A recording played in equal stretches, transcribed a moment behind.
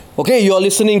Okay, you're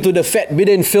listening to the Fat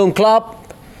Bidden Film Club,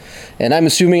 and I'm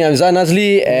assuming I'm Zan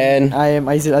Azli, and I am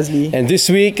Aizil Azli. And this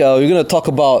week we're gonna talk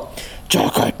about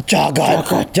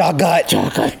Jagat.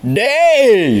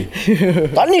 Day.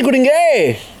 Tani kuning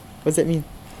gay. What's that mean?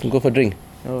 Go for a drink.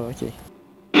 Oh, okay.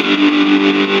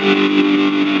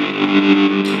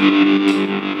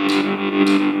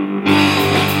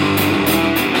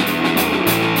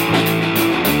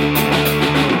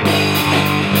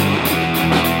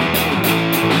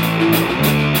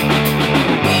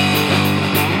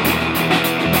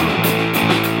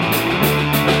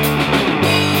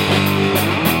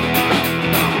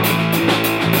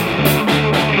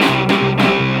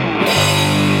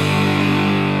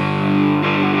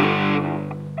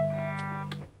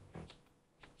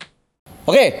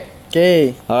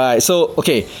 Okay. Alright, so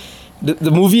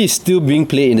the movie is still being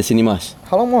played in the cinemas.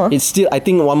 How long more? It's still, I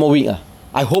think, one more week.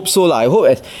 I hope so. I hope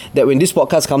that when this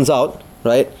podcast comes out,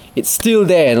 right, it's still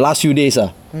there in the last few days.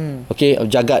 Okay, of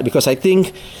Jagat, because I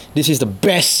think this is the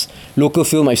best local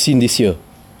film I've seen this year.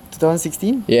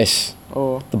 2016? Yes.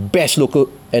 Oh. The best local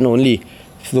and only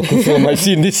local film I've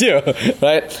seen this year.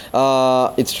 Right?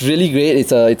 It's really great.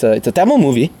 It's a Tamil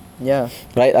movie. Yeah.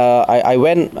 Right. I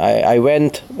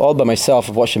went all by myself.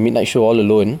 I watched a midnight show all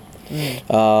alone.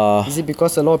 Is it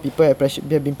because a lot of people have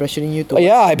been pressuring you to watch?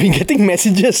 Yeah, I've been getting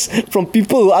messages from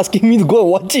people asking me to go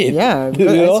and watch it. Yeah,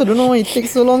 because I also don't know why it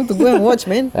takes so long to go and watch,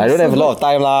 man. I don't have a lot of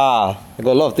time lah. I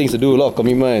got a lot of things to do, a lot of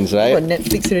commitments, right? You got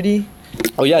Netflix already?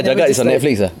 Oh yeah, Jagat is on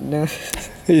Netflix. No.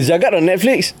 Is Jagat on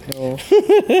Netflix? No.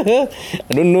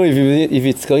 I don't know if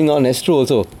it's going on Astro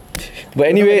also. But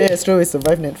anyway, Astro will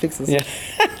survive Netflix also. Yeah.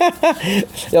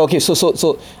 Yeah. Okay.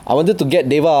 So I wanted to get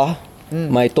Deva,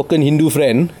 my token Hindu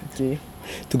friend, Okay.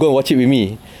 to go and watch it with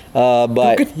me.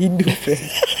 But Token Hindu friend.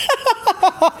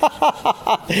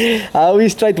 I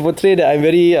always try to portray that I'm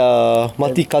very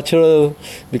multicultural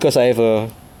because I have a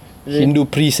Hindu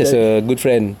priest as a good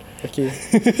friend. Okay.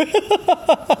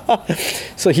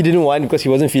 So he didn't want because he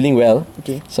wasn't feeling well.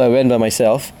 Okay. So I went by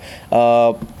myself.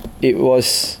 It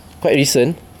was quite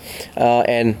recent,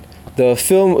 and the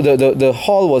film, the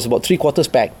hall was about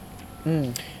 3/4 packed.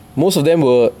 Most of them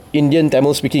were Indian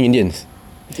Tamil speaking Indians.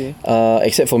 Okay.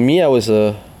 Except for me, I was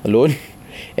alone,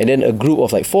 and then a group of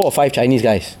like 4 or 5 Chinese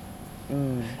guys.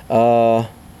 I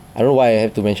don't know why I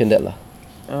have to mention that lah.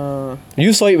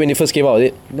 You saw it when it first came out,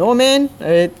 is it? No, man.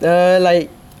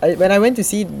 When I went to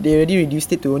see, they already reduced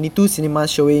it to only 2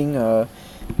 cinemas showing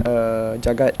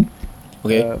Jagat.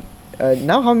 Okay.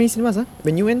 Now how many cinemas?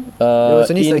 When you went?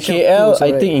 In KL,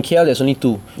 I think in KL there's only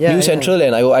 2. Yeah, New Central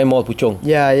and IOI Mall Puchong.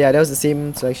 Yeah, that was the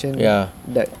same selection. Yeah.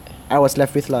 That I was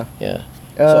left with lah. Yeah.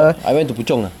 So I went to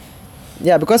Puchong lah.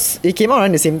 Yeah, because it came out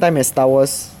around the same time as Star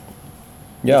Wars.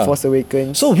 Yeah. The Force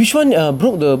Awakens. So which one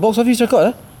broke the box office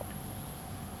record?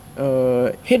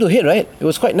 Head to head, right? It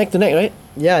was quite neck to neck, right?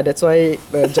 Yeah, that's why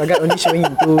Jagat only showing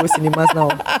in 2 cinemas now.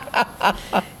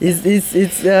 It's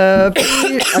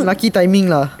pretty unlucky timing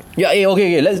lah. Yeah.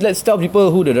 Okay. Let's tell people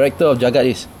who the director of Jagat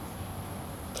is.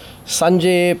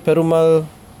 Sanjay Perumal.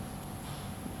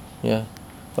 Yeah.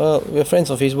 We're friends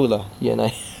on Facebook lah. He and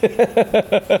I.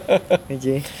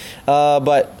 Okay.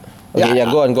 But okay,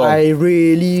 go on. I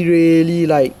really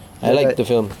like. I like the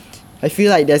film. I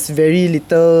feel like there's very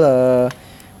little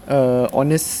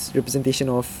honest representation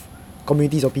of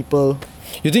communities or people.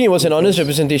 You think it was an honest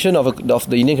representation of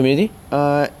the Indian community?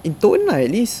 In tone lah, at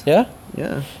least. Yeah.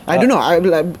 I don't know.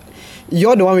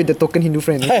 You're the one with the token Hindu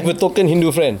friend. I have a token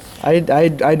Hindu friend. I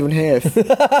don't have.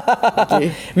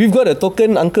 Okay. We've got a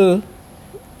token uncle.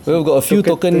 We've got a few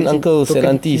token uncles and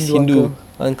aunties, Hindu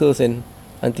uncles and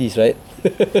aunties, right?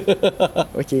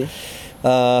 Okay.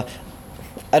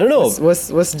 I don't know.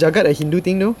 Was Jagat a Hindu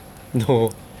thing though?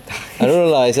 No. I don't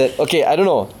know lah. I said okay. I don't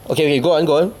know. Okay. Go on.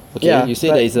 Okay. Yeah, you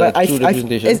say that it's a true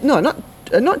representation. It's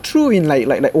not true in like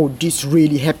oh, this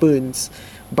really happens,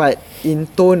 but in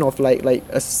tone of like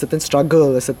a certain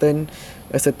struggle, a certain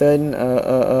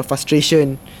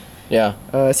frustration. Yeah.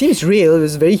 Seems real.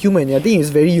 It's very human. I think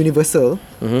it's very universal.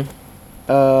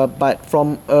 But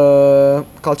from a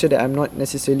culture that I'm not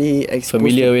necessarily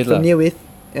familiar with.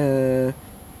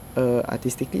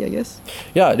 Artistically, I guess.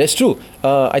 Yeah, that's true.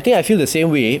 I think I feel the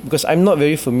same way because I'm not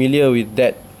very familiar with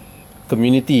that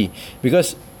community,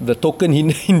 because the token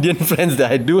Indian friends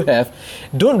that I do have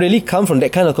don't really come from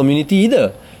that kind of community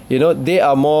either. You know, they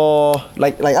are more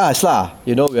like us lah.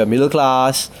 You know, we are middle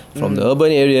class from the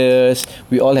urban areas.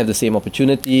 We all have the same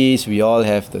opportunities. We all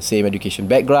have the same education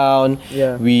background.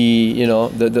 Yeah. We, you know,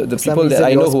 the people that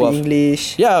I know who are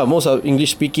English. Yeah, most are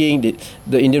English speaking.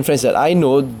 The Indian friends that I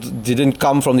know didn't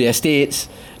come from the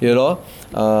estates. You know,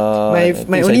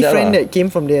 My only friend that came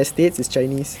from the estates is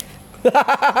Chinese.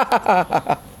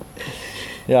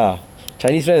 Yeah.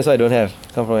 Chinese friends I don't have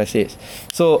come from estates.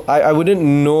 So I wouldn't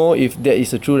know if that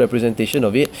is a true representation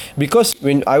of it, because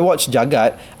when I watched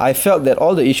Jagat, I felt that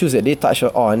all the issues that they touched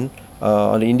on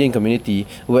the Indian community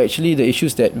were actually the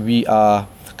issues that we are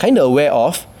kind of aware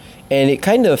of, and it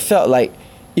kind of felt like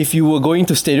if you were going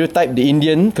to stereotype the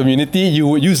Indian community, you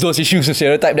would use those issues to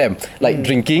stereotype them, like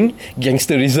drinking,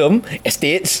 gangsterism,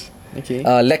 estates,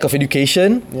 lack of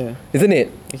education, isn't it?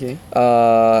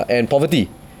 And poverty.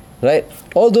 Right,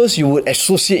 all those you would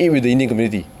associate it with the Indian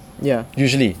community. Yeah,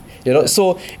 usually, you know.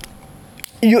 So,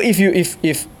 if you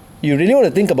really want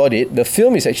to think about it, the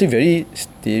film is actually very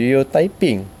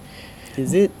stereotyping.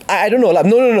 Is it? I don't know. Like,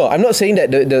 no. I'm not saying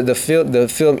that the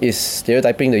film is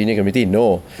stereotyping the Indian community.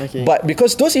 No, but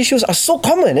because those issues are so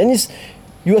common and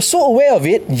you are so aware of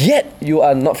it, yet you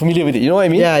are not familiar with it. You know what I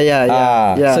mean?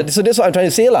 Yeah. So that's what I'm trying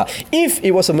to say lah. If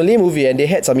it was a Malay movie and they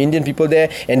had some Indian people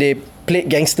there and they played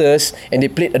gangsters and they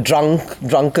played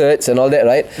drunkards and all that,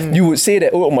 right? You would say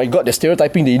that, oh my God, they're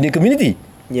stereotyping the Indian community.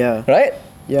 Yeah. Right?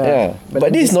 Yeah.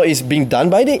 But this is being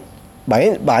done by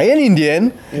an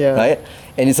Indian, right?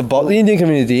 And it's about the Indian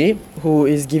community who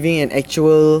is giving an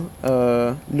actual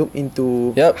look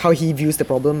into how he views the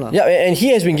problem lah. Yeah, and he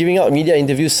has been giving out media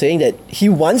interviews saying that he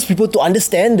wants people to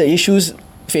understand the issues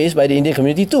faced by the Indian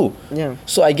community too. Yeah.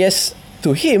 So I guess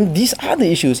to him, these are the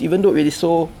issues, even though it is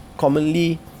so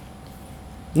commonly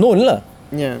known lah.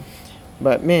 Yeah.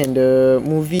 But man, the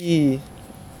movie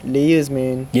layers,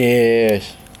 man.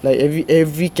 Yes. Like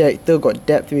every character got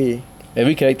depth, way.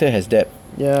 Every character has depth.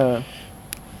 Yeah.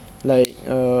 Like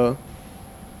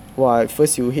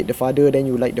first you hate the father, then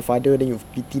you like the father, then you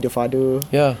pity the father.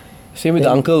 Yeah. Same with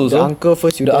the uncle also. The uncle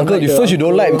first you don't like. You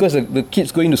don't like because the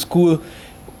kid's going to school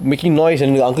making noise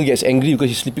and the uncle gets angry because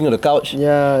he's sleeping on the couch.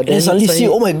 Yeah. And then suddenly see,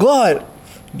 oh my God.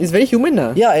 It's very human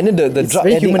lah. Yeah, and then the drug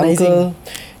addict uncle.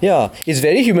 Yeah, it's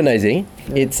very humanizing.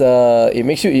 It's it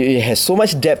makes you, it has so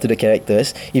much depth to the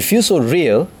characters. It feels so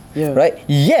real. Yeah. Right?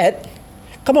 Yet,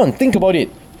 come on, think about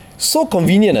it. So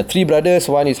convenient. Three brothers,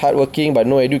 one is hardworking but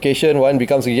no education, one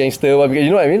becomes a gangster, you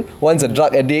know what I mean? One's a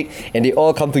drug addict, and they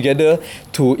all come together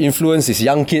to influence this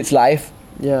young kid's life.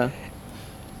 Yeah.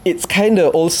 It's kind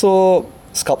of also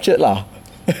sculptured lah.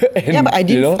 Yeah, but I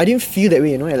didn't feel that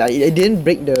way, you know. Like it didn't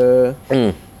break the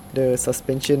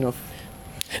suspension of.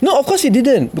 No, of course it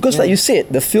didn't, because like you said,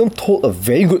 the film told a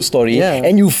very good story,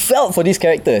 and you felt for these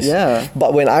characters. Yeah.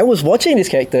 But when I was watching these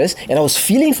characters and I was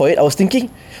feeling for it, I was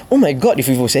thinking, oh my God, if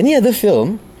it was any other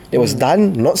film that was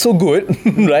done not so good,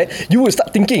 right? You would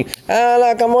start thinking,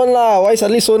 come on lah, why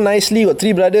suddenly so nicely got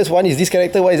three brothers? One is this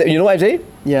character, one is that. You know what I'm saying?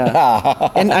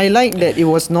 Yeah. And I like that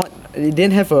it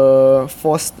didn't have a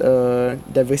forced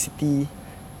diversity.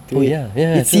 Yeah.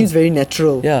 It seems very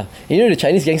natural. Yeah. You know, the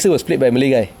Chinese gangster was played by a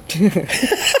Malay guy. So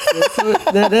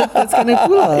that's kind of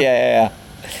cool lah. Yeah.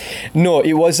 No,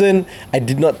 it wasn't. I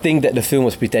did not think that the film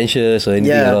was pretentious or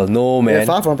anything at all. No, man. We're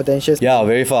far from pretentious. Yeah,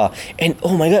 very far. And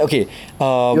oh my God, okay.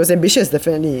 It was ambitious,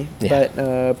 definitely. But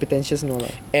pretentious, no lah.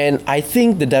 And I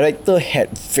think the director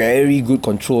had very good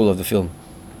control of the film.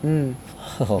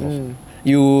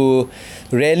 You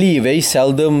very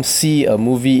seldom see a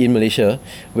movie in Malaysia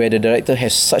where the director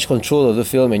has such control of the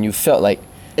film and you felt like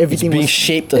it's being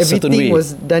shaped a certain way. Everything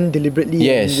was done deliberately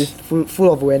and with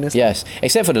full of awareness. Yes,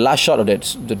 except for the last shot of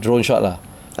the drone shot lah.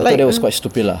 I thought that was quite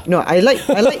stupid lah. No, I like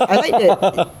that.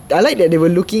 I like that they were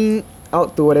looking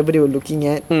out to whatever they were looking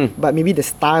at, but maybe the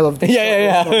style of the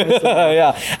shot was not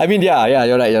yeah. I mean, you're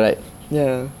right.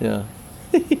 Yeah.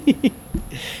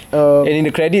 And in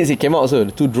the credits, it came out also,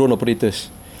 the two drone operators.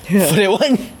 For that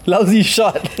one lousy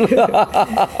shot.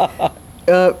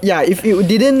 If it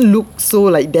didn't look so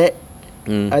like that,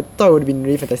 I thought it would have been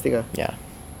really fantastic. Yeah.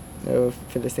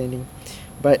 Fantastic ending.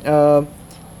 But do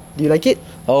you like it?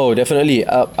 Oh, definitely.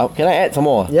 Can I add some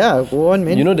more? Yeah, go on,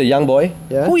 man. You know the young boy?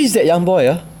 Yeah. Who is that young boy?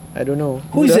 I don't know.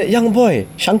 Who is that young boy?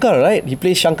 Shankar, right? He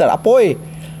plays Shankar. Apoy.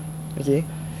 Okay.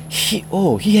 He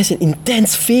has an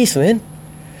intense face, man.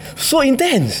 So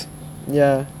intense.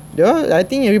 Yeah, I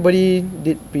think everybody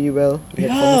did pretty well.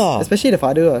 Yeah. Especially the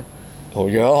father. Oh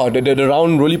yeah, the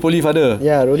round roly-poly father.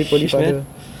 Yeah, roly-poly father.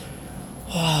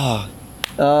 Wow.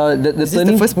 Is this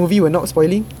the first movie we're not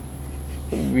spoiling?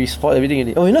 We spoiled everything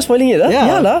already. Oh, you're not spoiling it, huh?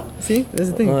 Yeah lah. See,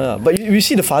 that's the thing. But you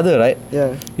see the father, right?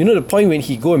 Yeah. You know the point when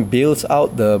he go and bails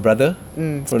out the brother?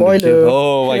 Spoiler.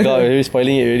 Oh my God, we're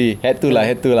spoiling it already. Had to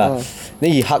lah.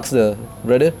 Then he hugs the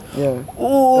brother. Yeah.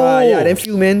 Oh. Yeah, then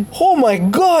feel, man. Oh my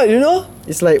God, you know?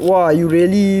 It's like, wow, you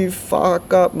really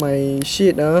fuck up my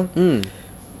shit,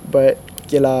 But,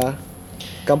 okay lah.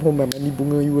 Come home, mandi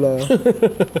bunga you lah.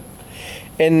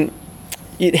 And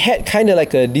it had kind of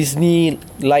like a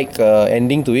Disney-like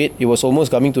ending to it. It was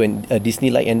almost coming to a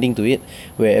Disney-like ending to it,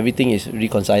 where everything is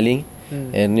reconciling,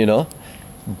 and you know.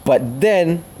 But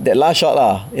then that last shot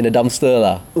lah, in the dumpster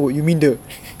lah. Oh, you mean the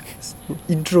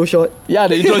intro shot? Yeah,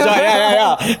 the intro shot.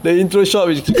 Yeah. The intro shot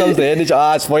which comes to the end.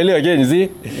 Spoiler again. You see?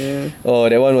 Yeah. Oh,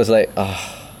 that one was like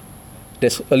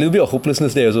there's a little bit of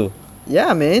hopelessness there also.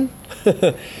 Yeah, man.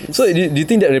 So do you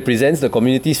think that represents the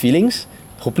community's feelings?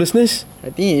 Hopelessness? I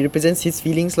think it represents his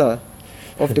feelings lah,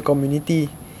 of the community.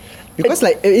 Because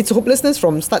like it's hopelessness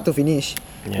from start to finish.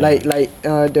 Yeah. Like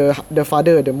the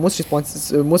father, the most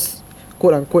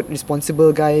quote unquote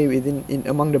responsible guy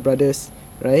among the brothers,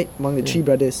 right? Among the three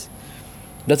brothers.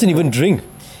 Doesn't even drink.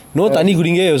 No Tani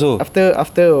Gudinge also. After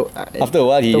a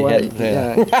while he had.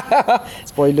 Yeah.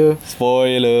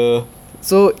 Spoiler.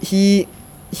 So he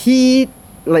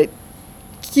like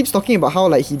keeps talking about how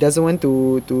like he doesn't want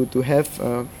to have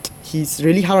he's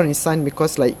really hard on his son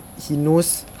because like he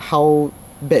knows how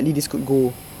badly this could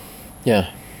go.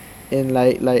 Yeah. And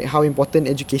like how important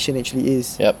education actually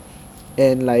is. Yep.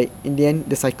 And like in the end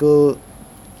the cycle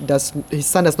his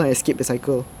son does not escape the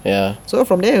cycle. Yeah. So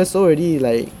from there also already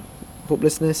like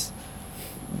hopelessness.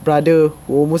 Brother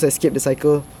who almost escaped the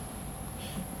cycle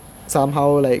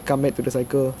somehow like come back to the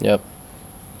cycle. Yep.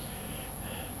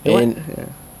 And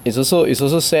it's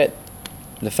also sad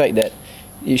the fact that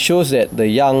it shows that the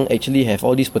young actually have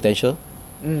all this potential,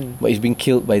 but it's being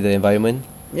killed by the environment.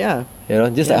 Yeah. You know,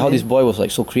 just like how this boy was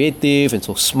like so creative and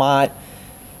so smart.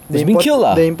 It's being killed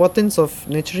lah. The importance of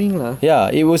nurturing lah. Yeah,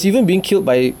 it was even being killed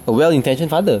by a well-intentioned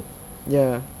father.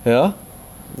 Yeah. Yeah.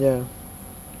 Yeah.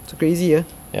 So crazy, yeah.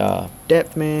 Yeah.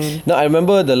 Depth, man. No, I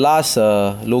remember the last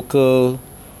local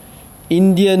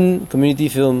Indian community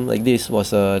film like this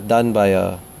was done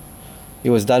by it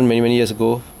was done many years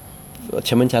ago.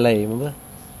 Chaman Chalai, remember?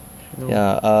 No.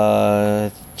 Yeah.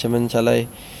 Chaman Chalai.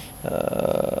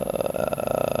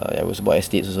 It was about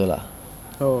estates also lah.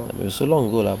 Oh. It was so long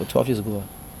ago lah, but 12 years ago.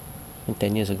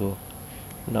 10 years ago.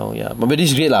 Now, yeah. But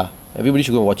this is great lah. Everybody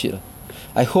should go and watch it lah.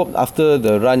 I hope after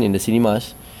the run in the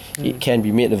cinemas, it can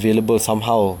be made available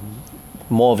somehow,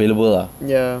 more available lah.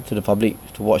 Yeah. To the public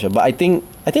to watch. But I think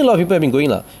a lot of people have been going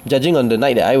lah. Judging on the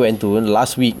night that I went to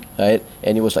last week, right,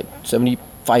 and it was like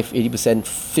 75-80%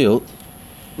 filled.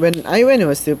 When I went, it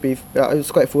was still it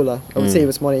was quite full lah. I would say it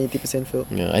was more than 80%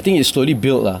 filled. Yeah, I think it slowly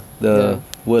built lah, the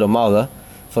word of mouth lah,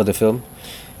 for the film.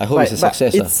 I hope it's a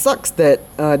success. It sucks that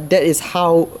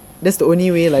that's the only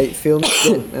way like films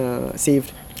get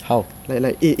saved. How?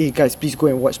 Like hey guys, please go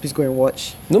and watch.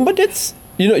 No, but that's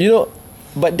you know,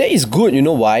 but that is good. You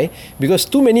know why? Because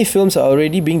too many films are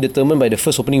already being determined by the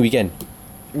first opening weekend.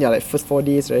 Yeah, like first 4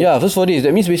 days, right? Yeah, first 4 days.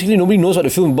 That means basically nobody knows what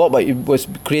the film about, but it was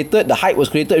created. The hype was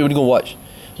created. Everybody go watch.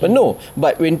 But no.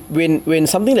 But when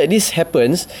something like this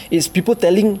happens, it's people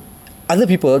telling other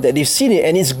people that they've seen it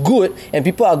and it's good, and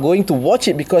people are going to watch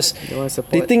it because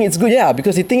they think it's good. Yeah,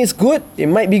 because they think it's good, it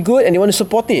might be good, and they want to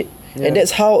support it. Yeah. And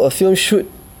that's how a film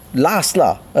should last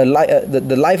lah.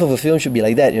 The life of a film should be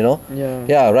like that, you know. Yeah.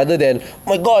 Yeah. Rather than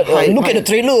oh my god, look at the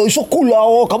trailer, it's so cool lah.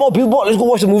 Oh, come on, Billboard, let's go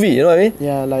watch the movie. You know what I mean?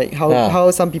 Yeah, like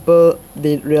how some people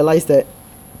they realize that.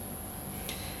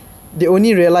 They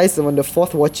only realised on the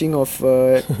fourth watching of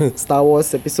Star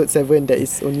Wars Episode 7 that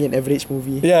it's only an average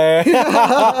movie. Yeah.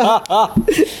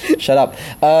 Shut up.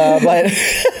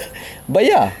 But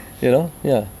yeah, you know,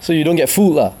 yeah. So you don't get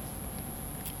fooled lah.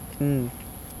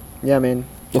 Yeah, man.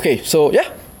 Okay, so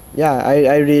yeah. Yeah,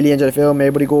 I really enjoyed the film.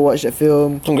 Everybody go watch that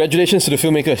film. Congratulations to the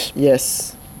filmmakers.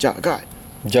 Yes. Jagat.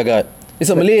 It's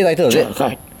a Malay title, is it?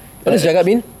 Jagat. What does Jagat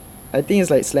mean? I think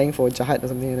it's like slang for jahat or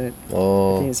something like that.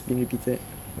 Oh. I think it's been repeated.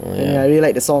 Oh, and I really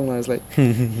like the song. I was like,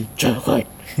 Jagat.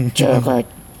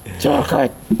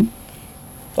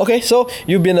 Okay, so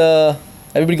you've been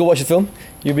everybody go watch the film.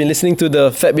 You've been listening to the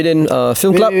Fat Bidden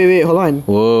Film Club. Wait, hold on.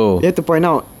 Whoa. You have to point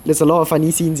out there's a lot of funny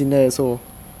scenes in there, so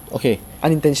okay.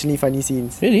 Unintentionally funny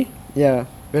scenes. Really? Yeah,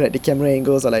 where like the camera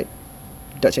angles are like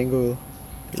Dutch angle.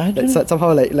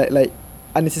 Somehow like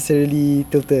unnecessarily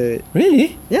tilted.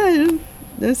 Really? Yeah.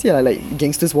 Let's see like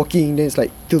gangsters walking, then it's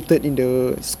like tilted in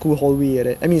the school hallway.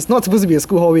 Right? I mean, it's not supposed to be a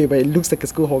school hallway, but it looks like a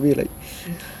school hallway. Like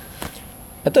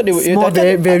I thought they were.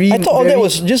 I thought all that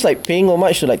was just like paying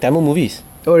homage to like Tamil movies.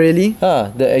 Oh really?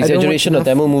 The exaggeration of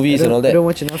Tamil movies and all that. I don't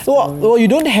watch enough. Well, you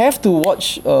don't have to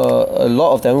watch a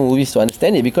lot of Tamil movies to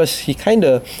understand it, because he kind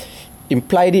of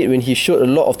implied it when he showed a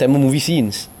lot of Tamil movie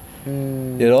scenes.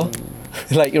 You know,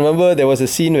 like remember there was a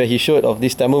scene where he showed of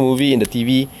this Tamil movie in the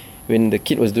TV when the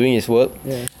kid was doing his work.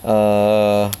 Yeah.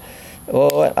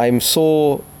 I'm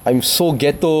so I'm so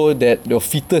ghetto that your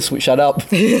fetus would shut up.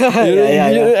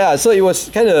 Yeah. So it was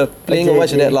kind of playing Okay,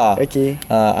 much of that lah. okay.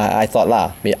 I thought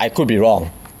lah. I could be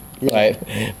wrong. Yeah. Right?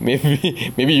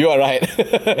 Maybe you are right.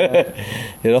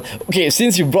 You know. Okay,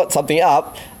 since you brought something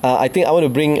up, I think I want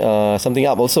to bring something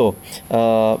up also.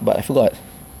 But I forgot.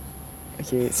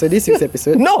 Okay, so this week's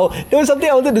episode. No, there was something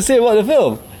I wanted to say about the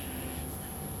film.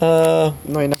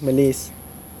 Not enough Malays.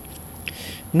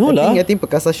 No lah. I think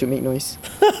Perkasa should make noise.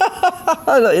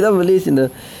 Not enough Malays in the.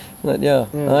 But yeah.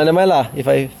 Never mind lah. If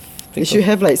I. They should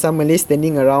have like some Malays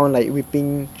standing around, like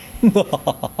whipping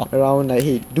around, like,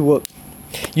 hey, do work.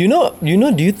 You know.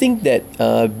 Do you think that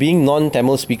being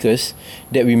non-Tamil speakers,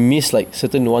 that we miss like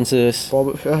certain nuances?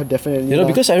 Probably, definitely. You know,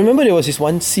 because I remember there was this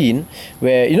one scene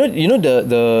where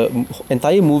the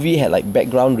entire movie had like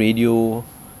background radio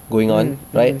going on,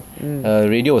 right?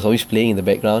 Radio was always playing in the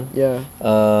background. Yeah.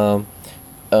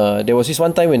 There was this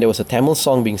one time when there was a Tamil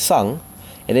song being sung,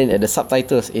 and then at the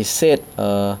subtitles it said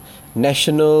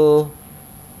national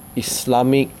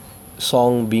Islamic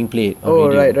song being played on Oh,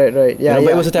 radio. right. Yeah, But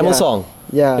yeah, it was a Tamil yeah. song.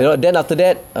 Yeah. You know, then after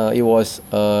that, it was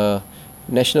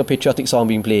national patriotic song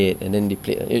being played, and then they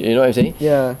played. You know what I'm saying?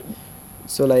 Yeah.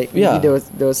 So like Yeah. maybe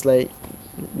there was like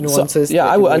nuances. So, yeah,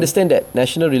 that I would people- understand that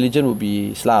national religion would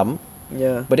be Islam,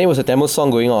 Yeah. but then it was a Tamil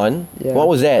song going on. Yeah. What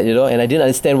was that? You know, and I didn't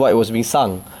understand what it was being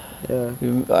sung. Yeah.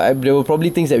 There were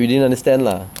probably things that we didn't understand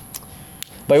lah.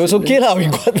 But it was okay lah. We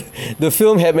got the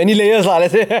film had many layers lah.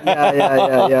 Let's say.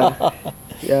 Yeah.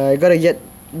 Yeah, I gotta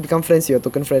become friends with your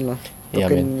token friend lah. Yeah,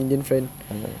 Token man. Indian friend.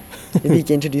 Maybe you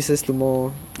can introduce us to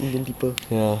more Indian people.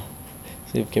 Yeah.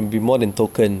 So it can be more than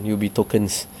token. You'll be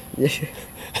tokens. Yeah.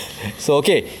 So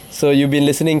okay. So you've been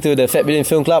listening to the Fat Billion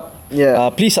Film Club. Yeah.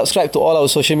 Please subscribe to all our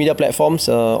social media platforms.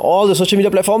 All the social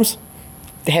media platforms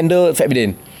handle Fat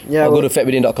Billion. Yeah, Or go well- to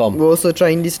fatbillion.com. We're also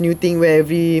trying this new thing where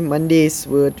every Mondays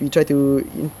we try to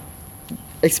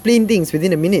explain things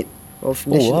within a minute of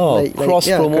wow.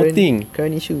 Cross-promoting.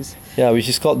 current issues. Yeah, which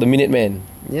is called the Minuteman.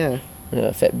 Yeah.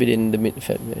 Fat Billion, the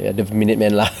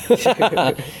Minuteman lah.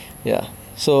 Yeah.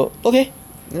 So okay.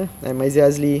 Yeah. I'm Aizia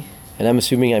Azli. And I'm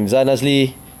assuming I'm Zan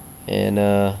Azli. And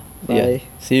yeah. Bye.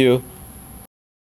 See you.